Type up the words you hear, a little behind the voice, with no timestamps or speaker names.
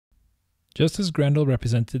Just as Grendel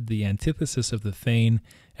represented the antithesis of the Thane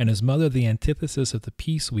and his mother the antithesis of the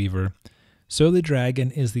peace weaver, so the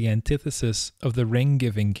dragon is the antithesis of the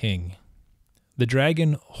ring-giving king. The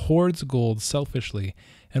dragon hoards gold selfishly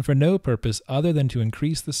and for no purpose other than to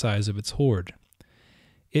increase the size of its hoard.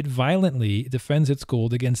 It violently defends its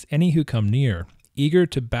gold against any who come near, eager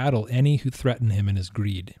to battle any who threaten him in his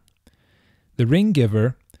greed. The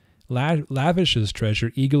ring-giver lavishes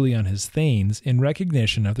treasure eagerly on his thanes in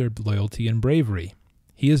recognition of their loyalty and bravery.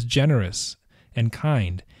 He is generous and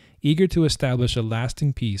kind, eager to establish a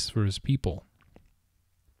lasting peace for his people.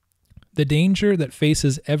 The danger that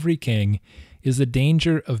faces every king is the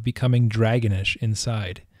danger of becoming dragonish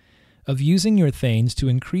inside, of using your thanes to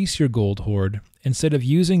increase your gold hoard instead of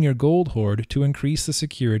using your gold hoard to increase the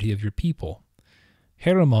security of your people.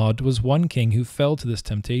 Heremod was one king who fell to this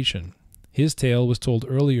temptation. His tale was told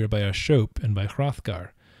earlier by Ashope and by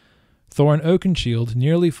Hrothgar. Thorin Oakenshield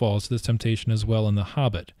nearly falls to this temptation as well in The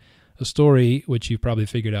Hobbit, a story which you've probably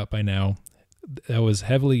figured out by now that was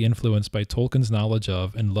heavily influenced by Tolkien's knowledge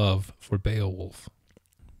of and love for Beowulf.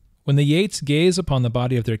 When the Yeats gaze upon the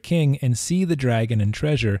body of their king and see the dragon and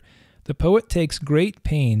treasure, the poet takes great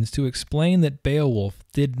pains to explain that Beowulf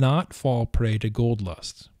did not fall prey to gold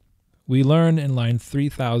lust. We learn in line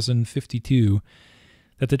 3052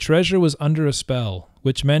 that the treasure was under a spell,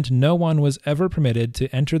 which meant no one was ever permitted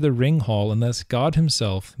to enter the ring hall unless God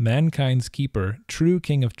himself, mankind's keeper, true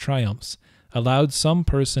king of triumphs, allowed some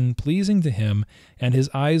person pleasing to him and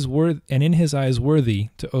in his eyes worthy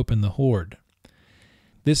to open the hoard.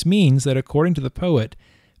 This means that according to the poet,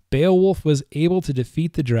 Beowulf was able to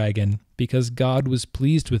defeat the dragon because God was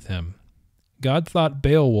pleased with him. God thought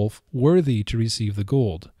Beowulf worthy to receive the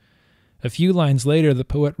gold. A few lines later, the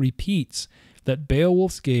poet repeats that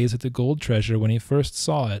Beowulf's gaze at the gold treasure when he first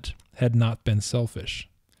saw it had not been selfish.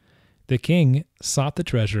 The king sought the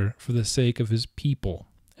treasure for the sake of his people,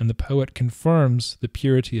 and the poet confirms the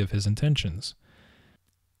purity of his intentions.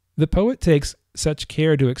 The poet takes such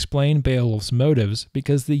care to explain Beowulf's motives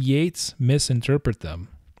because the Yeats misinterpret them.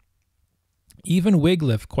 Even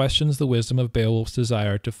Wiglaf questions the wisdom of Beowulf's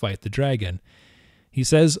desire to fight the dragon. He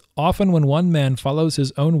says, "Often when one man follows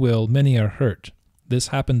his own will, many are hurt. This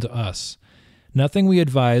happened to us. Nothing we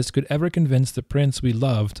advised could ever convince the prince we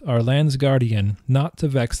loved, our land's guardian, not to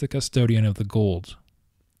vex the custodian of the gold."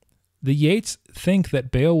 The Yeats think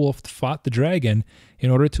that Beowulf fought the dragon in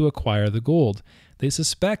order to acquire the gold. They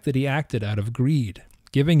suspect that he acted out of greed,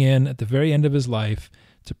 giving in at the very end of his life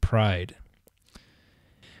to pride.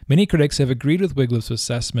 Many critics have agreed with Wiglaf's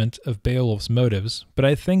assessment of Beowulf's motives, but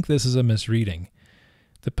I think this is a misreading.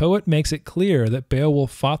 The poet makes it clear that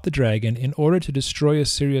Beowulf fought the dragon in order to destroy a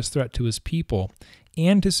serious threat to his people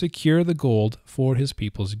and to secure the gold for his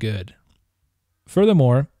people's good.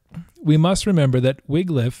 Furthermore, we must remember that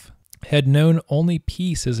Wiglaf had known only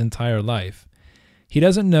peace his entire life. He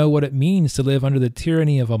doesn't know what it means to live under the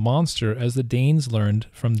tyranny of a monster as the Danes learned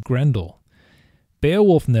from Grendel.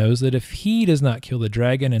 Beowulf knows that if he does not kill the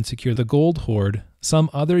dragon and secure the gold hoard,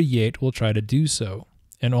 some other Yate will try to do so,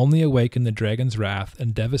 and only awaken the dragon's wrath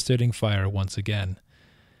and devastating fire once again.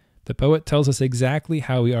 The poet tells us exactly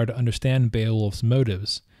how we are to understand Beowulf's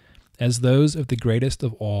motives, as those of the greatest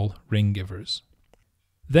of all ring-givers.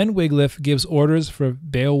 Then Wiglaf gives orders for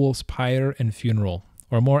Beowulf's pyre and funeral,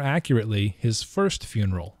 or more accurately, his first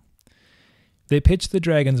funeral. They pitch the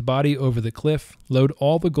dragon's body over the cliff, load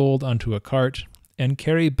all the gold onto a cart, and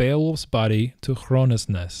carry Beowulf's body to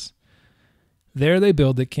Hronesness. There they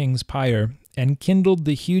build the king's pyre, and kindled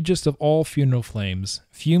the hugest of all funeral flames.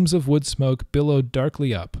 Fumes of wood smoke billowed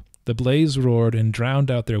darkly up. The blaze roared and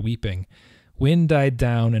drowned out their weeping. Wind died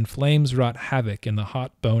down, and flames wrought havoc in the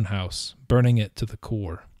hot bone house, burning it to the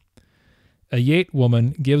core. A Yate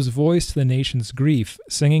woman gives voice to the nation's grief,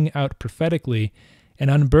 singing out prophetically,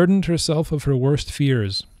 and unburdened herself of her worst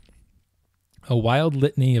fears. A wild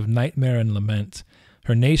litany of nightmare and lament.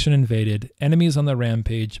 Her nation invaded, enemies on the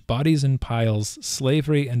rampage, bodies in piles,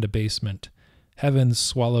 slavery and abasement. Heavens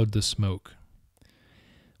swallowed the smoke.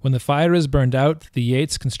 When the fire is burned out, the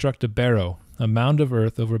Yeats construct a barrow, a mound of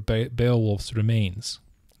earth over Beowulf's remains.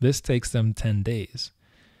 This takes them 10 days.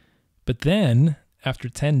 But then, after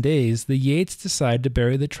 10 days, the Yeats decide to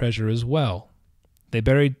bury the treasure as well. They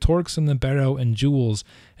buried torques in the barrow and jewels,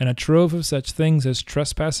 and a trove of such things as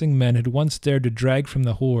trespassing men had once dared to drag from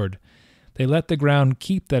the hoard. They let the ground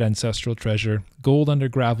keep that ancestral treasure, gold under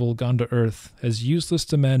gravel gone to earth, as useless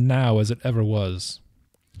to men now as it ever was.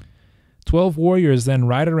 12 warriors then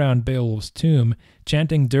ride around Beowulf's tomb,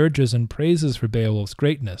 chanting dirges and praises for Beowulf's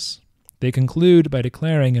greatness. They conclude by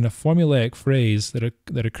declaring in a formulaic phrase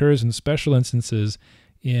that occurs in special instances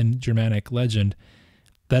in Germanic legend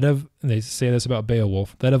they say this about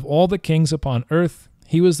Beowulf, that of all the kings upon earth,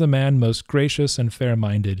 he was the man most gracious and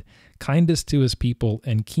fair-minded, kindest to his people,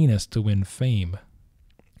 and keenest to win fame.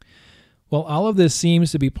 While all of this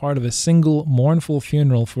seems to be part of a single mournful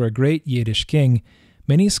funeral for a great Yiddish king,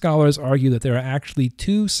 many scholars argue that there are actually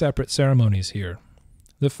two separate ceremonies here.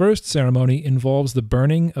 The first ceremony involves the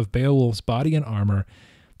burning of Beowulf's body and armor,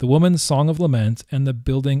 the woman's song of lament, and the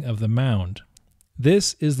building of the mound.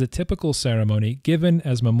 This is the typical ceremony given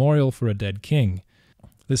as memorial for a dead king.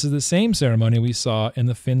 This is the same ceremony we saw in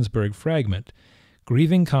the Finnsburg fragment: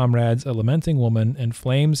 grieving comrades, a lamenting woman, and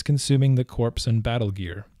flames consuming the corpse and battle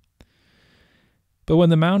gear. But when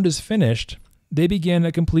the mound is finished, they begin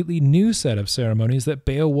a completely new set of ceremonies that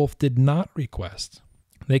Beowulf did not request.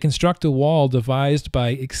 They construct a wall devised by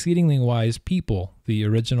exceedingly wise people, the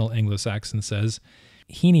original Anglo-Saxon says.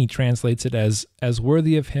 Heaney translates it as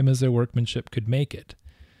worthy of him as their workmanship could make it.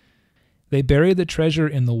 They bury the treasure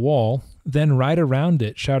in the wall, then ride around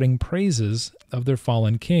it shouting praises of their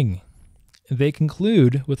fallen king. They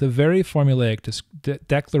conclude with a very formulaic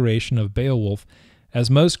declaration of Beowulf as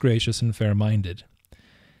most gracious and fair-minded.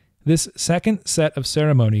 This second set of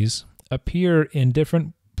ceremonies appear in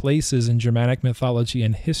different places in Germanic mythology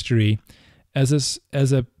and history as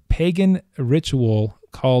a pagan ritual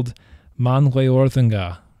called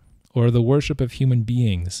Manleorðinga, or the worship of human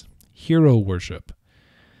beings, hero worship.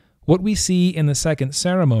 What we see in the second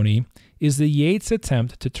ceremony is the Yeats'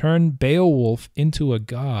 attempt to turn Beowulf into a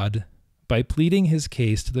god by pleading his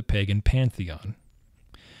case to the pagan pantheon.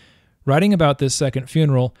 Writing about this second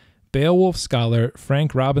funeral, Beowulf scholar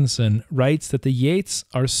Frank Robinson writes that the Yeats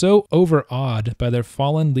are so overawed by their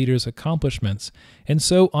fallen leader's accomplishments and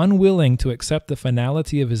so unwilling to accept the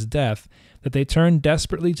finality of his death that they turn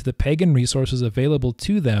desperately to the pagan resources available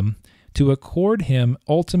to them to accord him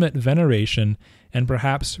ultimate veneration and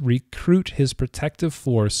perhaps recruit his protective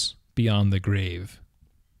force beyond the grave.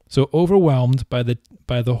 So overwhelmed by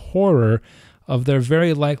the horror of their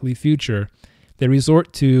very likely future, they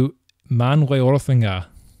resort to Manleorðinga,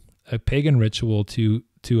 a pagan ritual to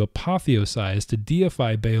apotheosize, to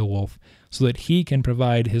deify Beowulf so that he can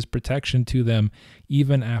provide his protection to them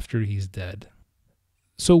even after he's dead.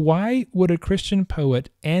 So why would a Christian poet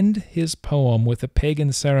end his poem with a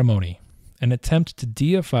pagan ceremony, an attempt to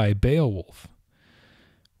deify Beowulf?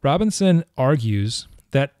 Robinson argues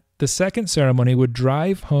that the second ceremony would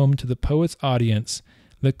drive home to the poet's audience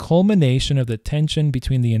the culmination of the tension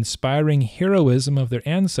between the inspiring heroism of their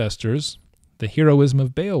ancestors, the heroism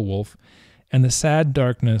of Beowulf, and the sad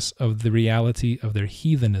darkness of the reality of their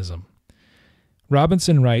heathenism.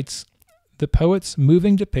 Robinson writes, "The poet's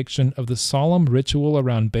moving depiction of the solemn ritual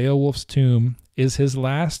around Beowulf's tomb is his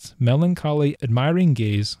last melancholy, admiring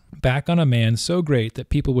gaze back on a man so great that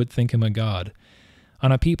people would think him a god,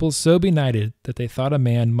 on a people so benighted that they thought a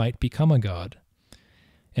man might become a god.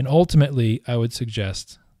 And ultimately, I would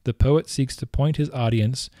suggest, the poet seeks to point his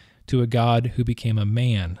audience to a God who became a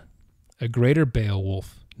man, a greater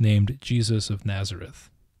Beowulf named Jesus of Nazareth."